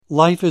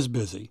life is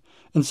busy,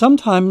 and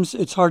sometimes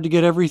it's hard to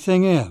get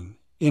everything in,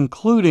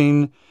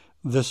 including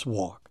this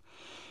walk.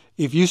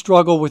 If you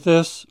struggle with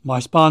this, my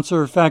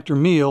sponsor, Factor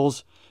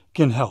Meals,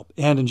 can help.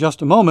 And in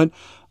just a moment,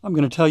 I'm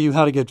going to tell you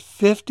how to get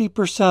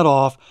 50%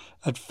 off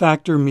at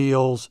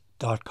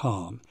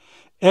factormeals.com.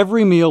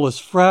 Every meal is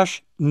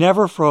fresh,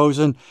 never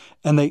frozen,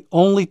 and they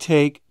only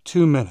take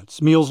 2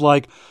 minutes. Meals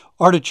like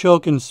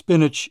artichoke and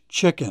spinach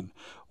chicken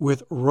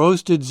with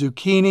roasted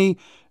zucchini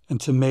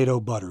and tomato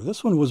butter.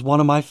 This one was one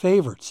of my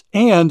favorites.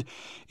 And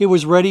it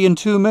was ready in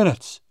 2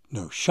 minutes.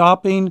 No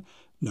shopping,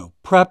 no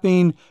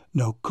prepping,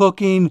 no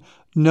cooking,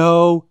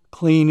 no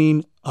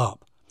cleaning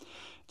up.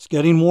 It's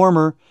getting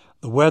warmer.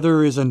 The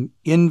weather is an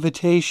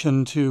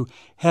invitation to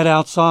head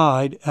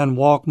outside and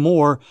walk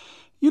more.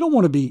 You don't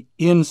want to be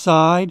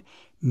inside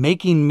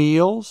making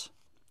meals.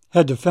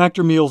 Head to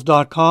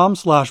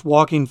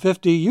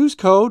factormeals.com/walking50. Use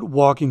code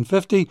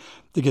walking50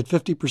 to get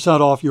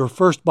 50% off your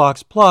first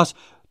box plus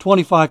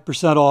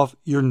 25% off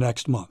your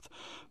next month.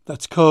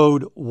 That's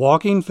code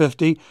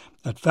walking50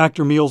 at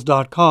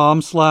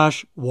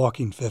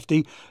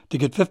factormeals.com/walking50 to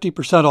get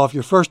 50% off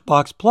your first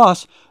box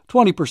plus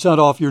 20%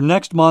 off your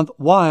next month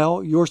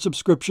while your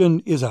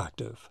subscription is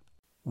active.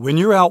 When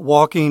you're out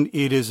walking,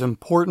 it is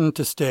important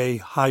to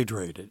stay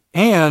hydrated.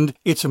 And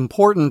it's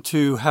important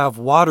to have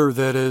water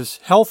that is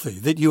healthy,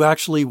 that you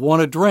actually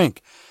want to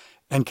drink.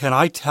 And can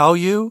I tell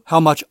you how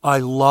much I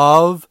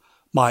love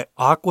my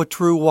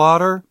AquaTrue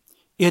water?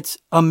 It's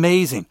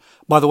amazing.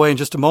 By the way, in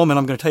just a moment,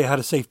 I'm going to tell you how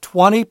to save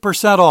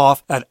 20%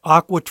 off at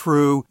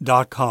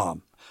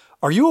aquatrue.com.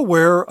 Are you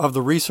aware of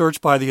the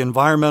research by the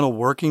Environmental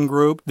Working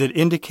Group that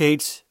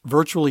indicates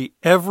virtually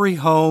every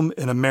home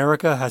in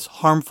America has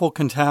harmful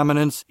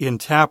contaminants in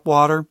tap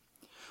water?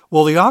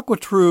 Well, the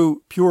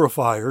AquaTrue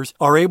purifiers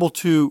are able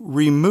to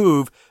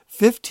remove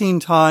 15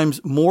 times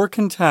more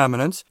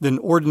contaminants than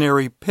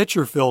ordinary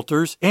pitcher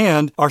filters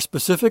and are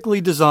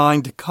specifically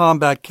designed to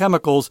combat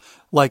chemicals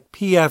like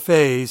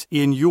PFAS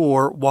in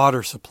your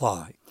water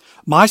supply.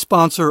 My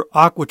sponsor,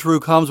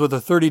 AquaTrue, comes with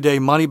a 30-day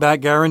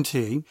money-back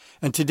guarantee,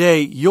 and today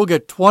you'll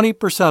get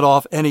 20%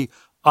 off any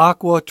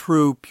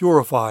AquaTrue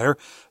purifier.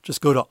 Just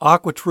go to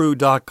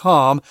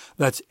aquatrue.com.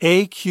 That's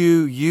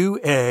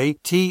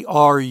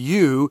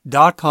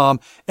AQUATRU.com.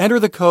 Enter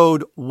the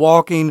code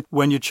WALKING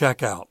when you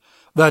check out.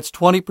 That's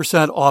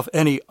 20% off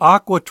any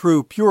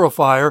AquaTrue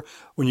purifier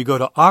when you go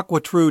to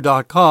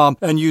aquatrue.com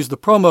and use the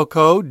promo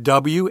code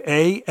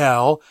WALKING.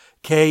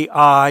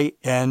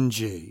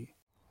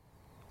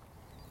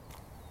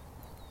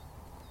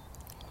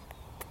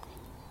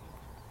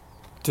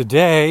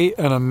 Today,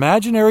 an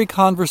imaginary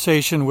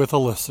conversation with a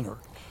listener.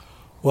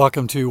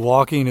 Welcome to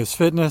Walking is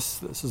Fitness.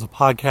 This is a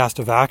podcast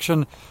of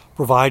action,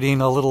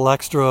 providing a little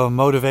extra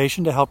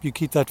motivation to help you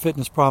keep that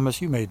fitness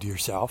promise you made to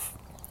yourself.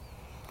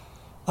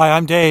 Hi,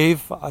 I'm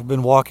Dave. I've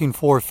been walking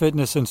for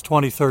fitness since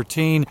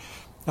 2013,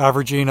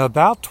 averaging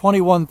about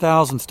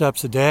 21,000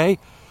 steps a day.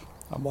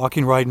 I'm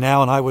walking right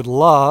now, and I would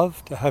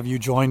love to have you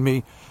join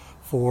me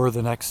for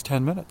the next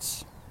 10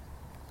 minutes.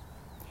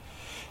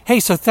 Hey,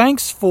 so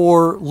thanks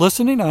for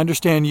listening. I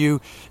understand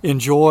you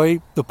enjoy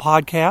the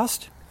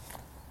podcast.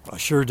 I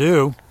sure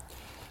do.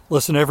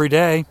 Listen every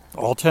day,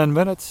 all 10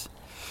 minutes.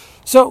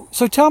 So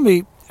tell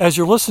me, as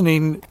you're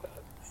listening,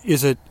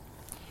 is that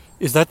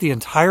the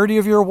entirety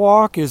of your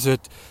walk? Is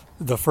it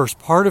the first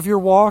part of your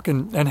walk?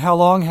 And how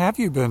long have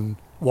you been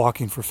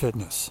walking for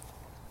fitness?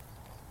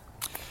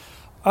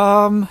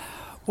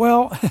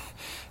 Well,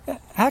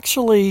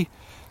 actually,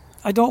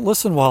 I don't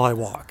listen while I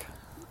walk.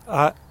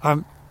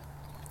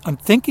 I'm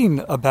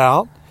thinking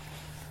about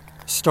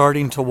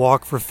starting to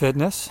walk for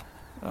fitness.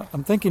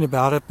 I'm thinking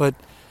about it, but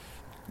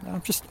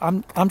I'm just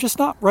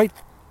not right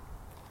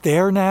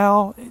there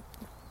now.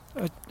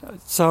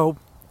 So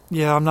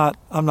yeah, I'm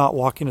not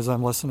walking as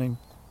I'm listening.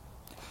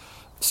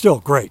 Still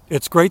great.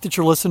 It's great that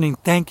you're listening.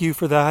 Thank you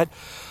for that.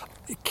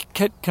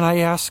 Can I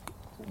ask,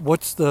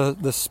 what's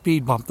the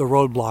speed bump, the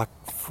roadblock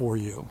for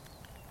you?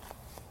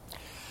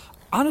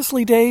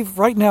 Honestly, Dave,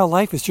 right now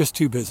life is just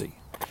too busy.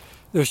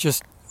 There's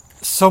just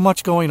so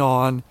much going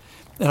on,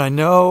 and I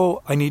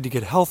know I need to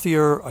get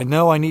healthier. I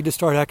know I need to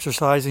start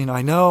exercising.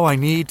 I know I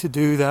need to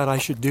do that. I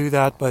should do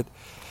that, but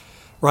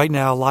right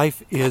now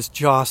life is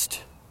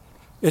just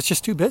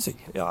too busy.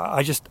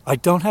 I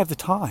don't have the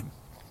time.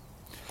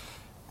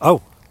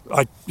 Oh,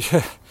 I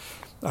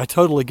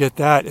totally get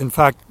that. In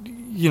fact,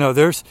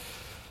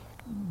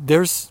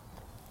 there's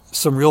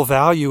some real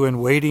value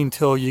in waiting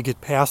till you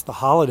get past the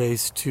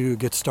holidays to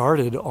get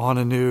started on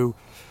a new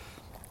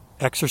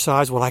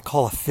exercise, what I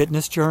call a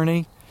fitness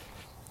journey,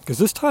 because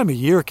this time of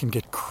year can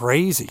get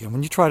crazy. And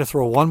when you try to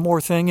throw one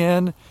more thing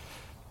in,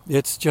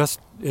 it's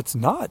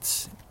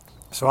nuts.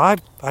 So I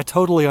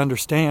totally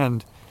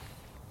understand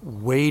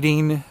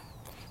waiting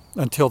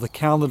until the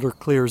calendar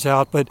clears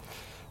out. But,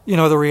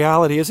 the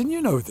reality is, and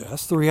you know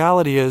this, the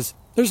reality is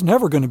there's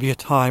never going to be a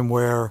time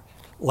where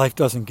life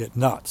doesn't get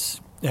nuts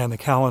and the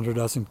calendar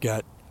doesn't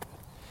get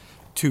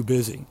too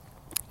busy.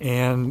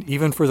 And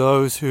even for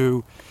those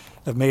who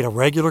have made a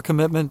regular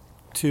commitment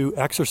to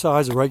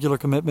exercise, a regular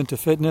commitment to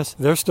fitness,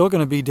 there's still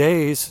going to be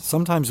days,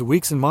 sometimes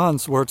weeks and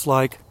months, where it's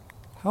like,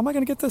 how am I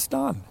going to get this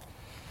done?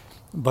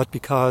 But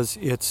because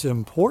it's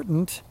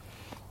important,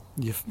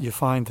 you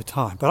find the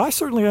time. But I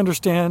certainly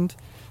understand,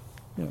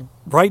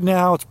 right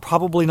now it's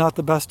probably not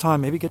the best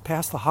time. Maybe get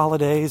past the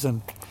holidays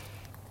and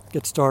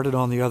get started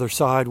on the other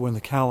side when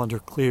the calendar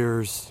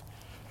clears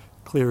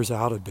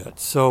out a bit.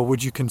 So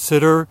would you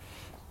consider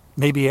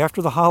maybe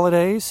after the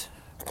holidays,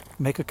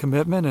 make a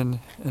commitment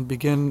and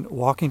begin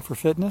walking for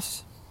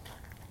fitness?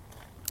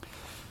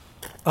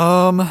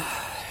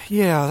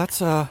 Yeah,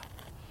 that's a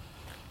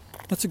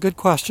good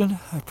question.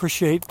 I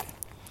appreciate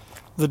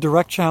the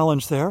direct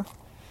challenge there.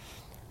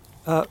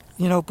 But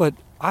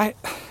I'm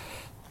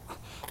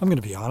going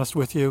to be honest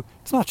with you.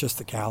 It's not just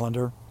the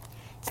calendar.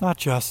 It's not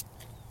just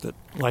that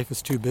life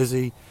is too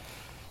busy.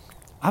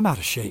 I'm out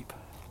of shape.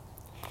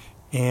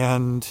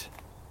 And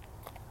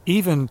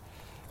even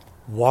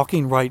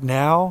walking right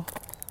now,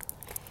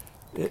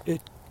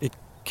 it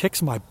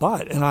kicks my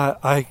butt. And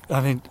I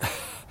mean,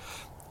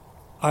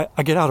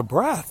 I get out of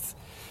breath,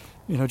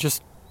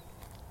 just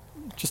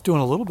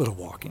doing a little bit of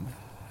walking.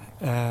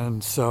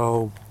 And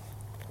so,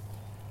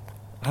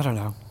 I don't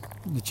know.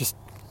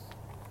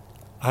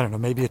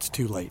 Maybe it's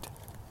too late.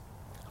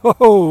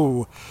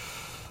 Whoa.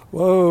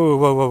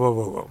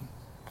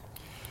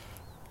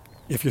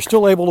 If you're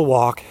still able to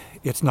walk,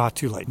 it's not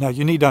too late. Now,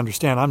 you need to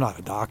understand, I'm not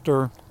a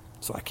doctor,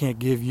 so I can't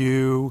give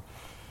you,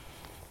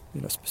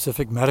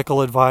 specific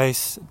medical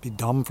advice. It'd be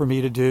dumb for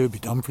me to do. It'd be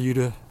dumb for you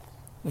to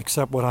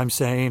accept what I'm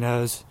saying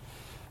as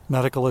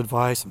medical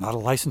advice. I'm not a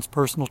licensed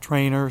personal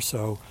trainer,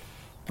 so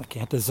I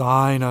can't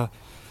design an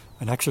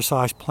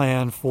exercise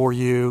plan for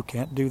you.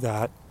 Can't do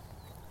that.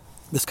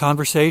 This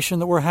conversation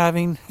that we're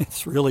having,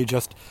 it's really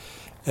just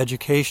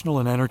educational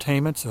and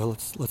entertainment, so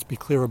let's be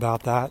clear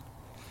about that.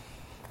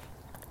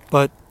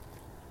 But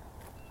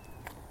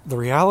the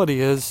reality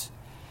is,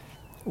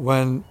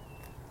 when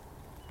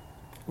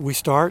we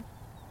start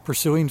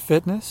pursuing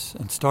fitness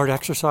and start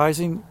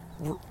exercising,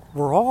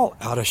 we're all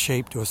out of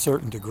shape to a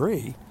certain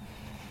degree.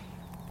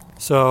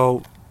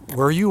 So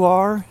where you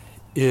are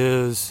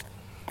is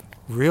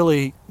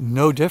really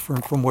no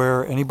different from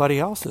where anybody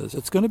else is.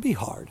 It's going to be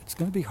hard. It's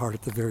going to be hard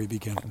at the very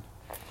beginning.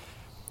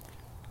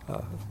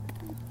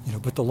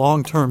 But the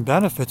long-term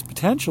benefits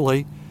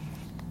potentially,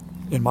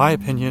 in my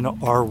opinion,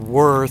 are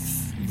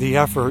worth the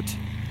effort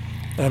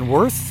and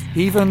worth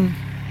even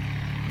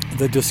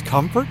the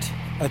discomfort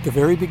at the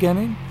very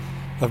beginning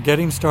of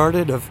getting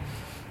started, of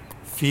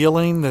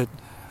feeling that,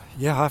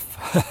 I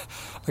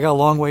got a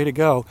long way to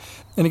go.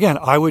 And again,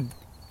 I would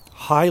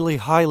highly,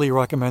 highly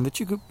recommend that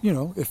you could,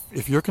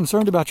 if you're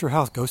concerned about your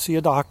health, go see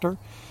a doctor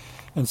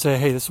and say,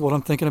 hey, this is what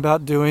I'm thinking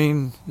about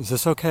doing. Is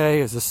this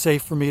okay? Is this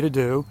safe for me to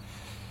do?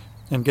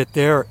 And get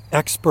their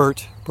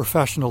expert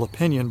professional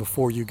opinion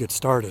before you get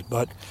started.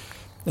 But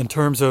in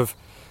terms of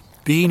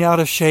being out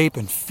of shape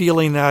and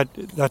feeling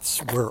that's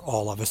where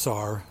all of us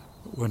are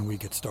when we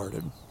get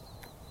started.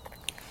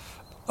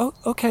 Oh,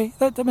 okay,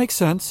 that makes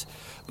sense.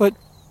 But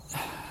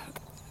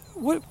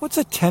what's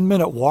a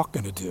 10-minute walk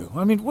going to do?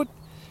 I mean,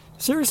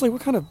 seriously,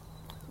 what kind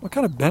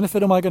of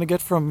benefit am I going to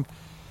get from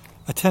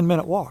a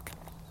 10-minute walk?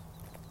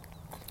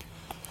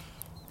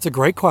 It's a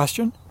great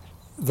question.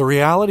 The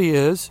reality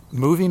is,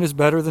 moving is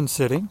better than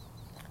sitting.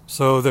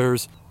 So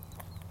there's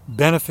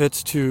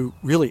benefits to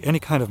really any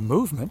kind of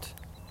movement.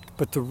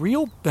 But the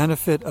real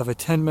benefit of a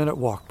 10-minute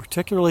walk,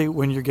 particularly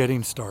when you're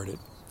getting started,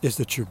 is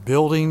that you're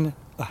building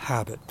a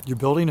habit. You're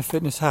building a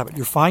fitness habit.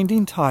 You're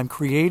finding time,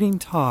 creating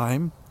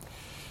time,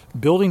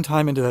 building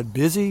time into that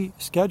busy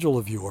schedule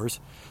of yours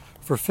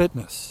for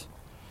fitness.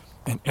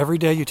 And every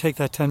day you take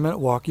that 10-minute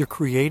walk, you're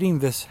creating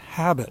this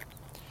habit.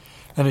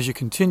 And as you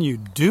continue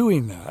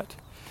doing that,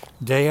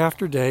 day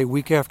after day,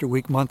 week after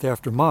week, month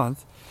after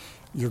month,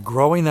 you're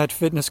growing that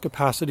fitness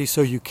capacity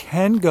so you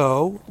can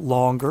go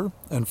longer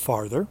and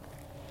farther.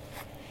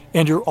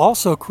 And you're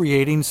also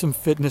creating some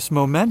fitness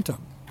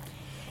momentum.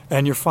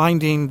 And you're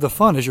finding the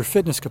fun. As your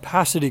fitness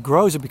capacity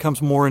grows, it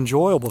becomes more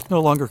enjoyable. It's no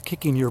longer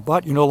kicking your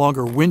butt. You're no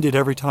longer winded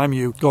every time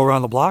you go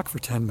around the block for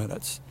 10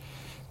 minutes.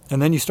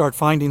 And then you start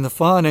finding the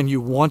fun and you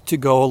want to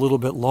go a little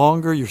bit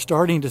longer. You're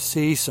starting to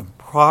see some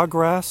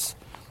progress,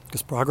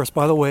 because progress,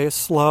 by the way, is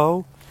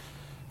slow.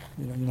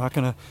 You're not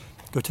going to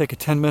go take a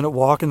 10-minute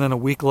walk and then a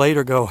week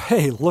later go,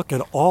 hey, look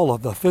at all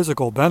of the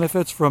physical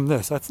benefits from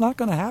this. That's not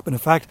going to happen. In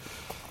fact,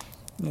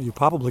 you're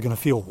probably going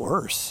to feel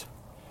worse.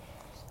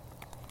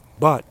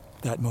 But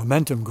that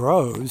momentum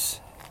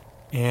grows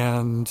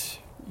and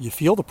you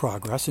feel the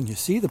progress and you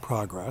see the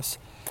progress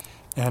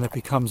and it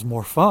becomes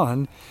more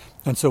fun.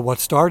 And so what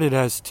started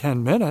as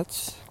 10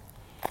 minutes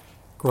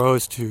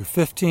grows to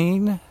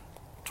 15,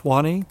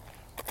 20,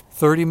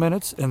 30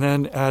 minutes. And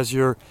then as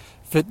your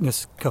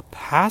fitness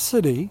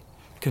capacity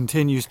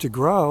continues to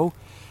grow,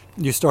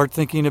 you start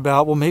thinking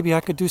about, well, maybe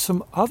I could do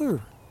some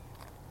other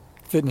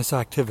fitness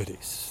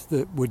activities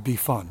that would be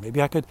fun.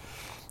 Maybe I could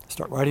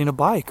start riding a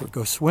bike or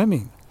go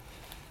swimming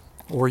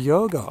or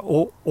yoga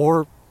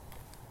or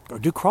go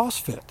do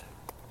CrossFit.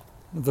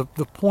 The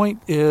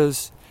point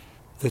is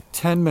the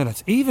 10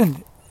 minutes,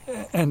 even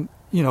And,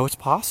 it's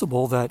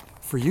possible that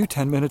for you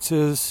 10 minutes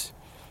is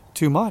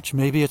too much.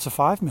 Maybe it's a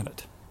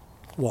 5-minute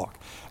walk.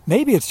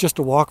 Maybe it's just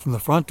a walk from the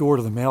front door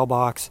to the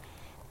mailbox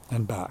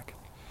and back.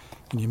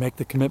 And you make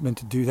the commitment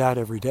to do that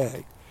every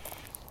day.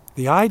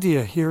 The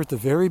idea here at the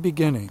very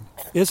beginning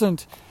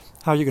isn't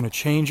how you're going to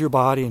change your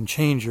body and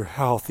change your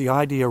health. The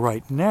idea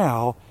right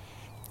now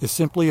is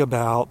simply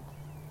about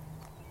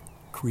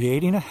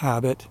creating a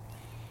habit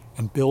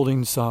and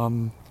building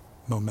some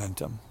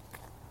momentum.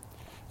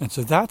 And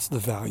so that's the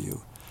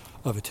value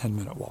of a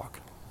 10-minute walk.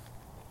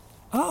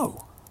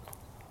 Oh,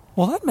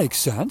 well, that makes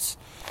sense.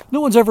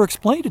 No one's ever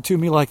explained it to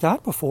me like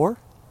that before.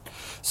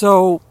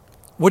 So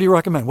what do you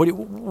recommend?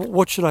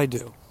 What should I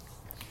do?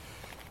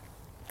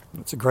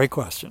 That's a great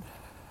question.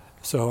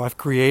 So I've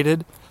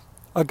created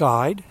a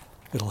guide.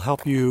 It'll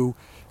help you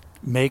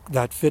make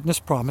that fitness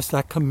promise,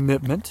 that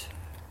commitment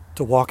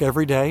to walk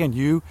every day, and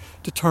you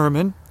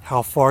determine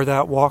how far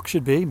that walk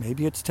should be.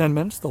 Maybe it's 10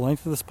 minutes, the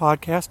length of this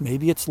podcast.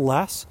 Maybe it's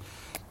less.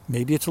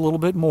 Maybe it's a little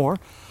bit more.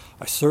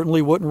 I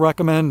certainly wouldn't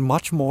recommend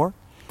much more.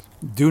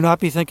 Do not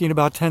be thinking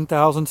about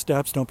 10,000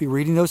 steps. Don't be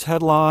reading those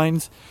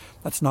headlines.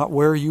 That's not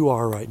where you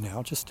are right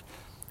now. Just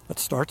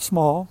let's start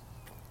small.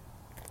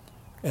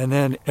 And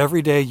then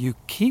every day you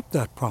keep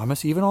that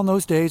promise, even on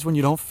those days when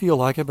you don't feel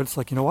like it, but it's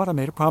like, you know what, I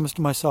made a promise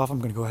to myself. I'm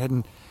going to go ahead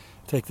and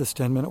take this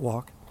 10-minute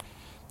walk.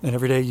 And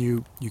every day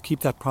you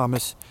keep that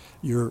promise.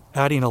 You're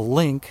adding a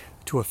link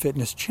to a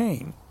fitness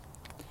chain.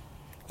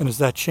 And as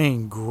that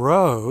chain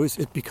grows,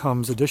 it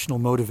becomes additional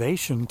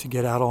motivation to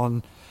get out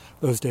on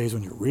those days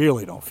when you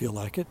really don't feel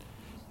like it.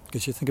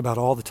 Because you think about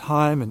all the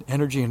time and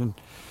energy and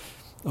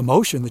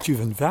emotion that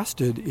you've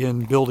invested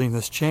in building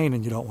this chain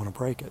and you don't want to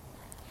break it.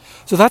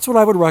 So that's what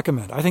I would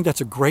recommend. I think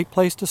that's a great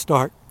place to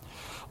start.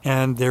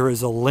 And there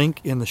is a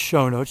link in the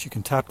show notes. You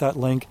can tap that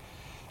link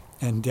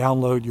and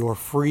download your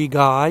free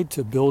guide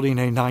to building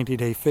a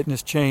 90-day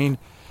fitness chain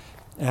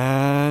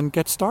and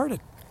get started.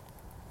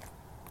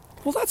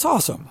 Well, that's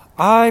awesome.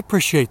 I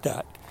appreciate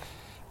that.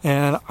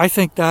 And I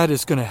think that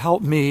is going to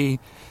help me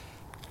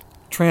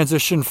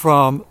transition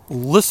from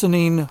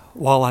listening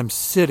while I'm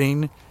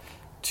sitting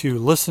to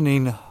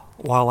listening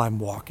while I'm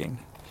walking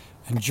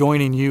and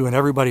joining you and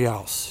everybody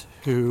else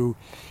who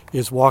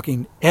is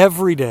walking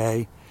every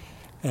day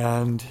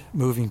and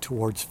moving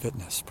towards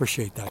fitness.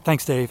 Appreciate that.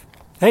 Thanks, Dave.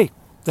 Hey,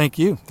 thank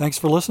you. Thanks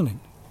for listening.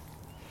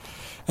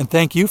 And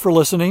thank you for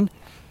listening.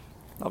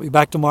 I'll be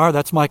back tomorrow.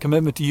 That's my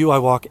commitment to you. I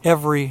walk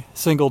every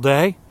single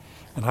day,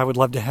 and I would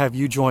love to have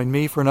you join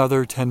me for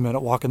another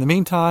 10-minute walk. In the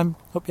meantime,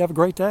 hope you have a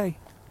great day.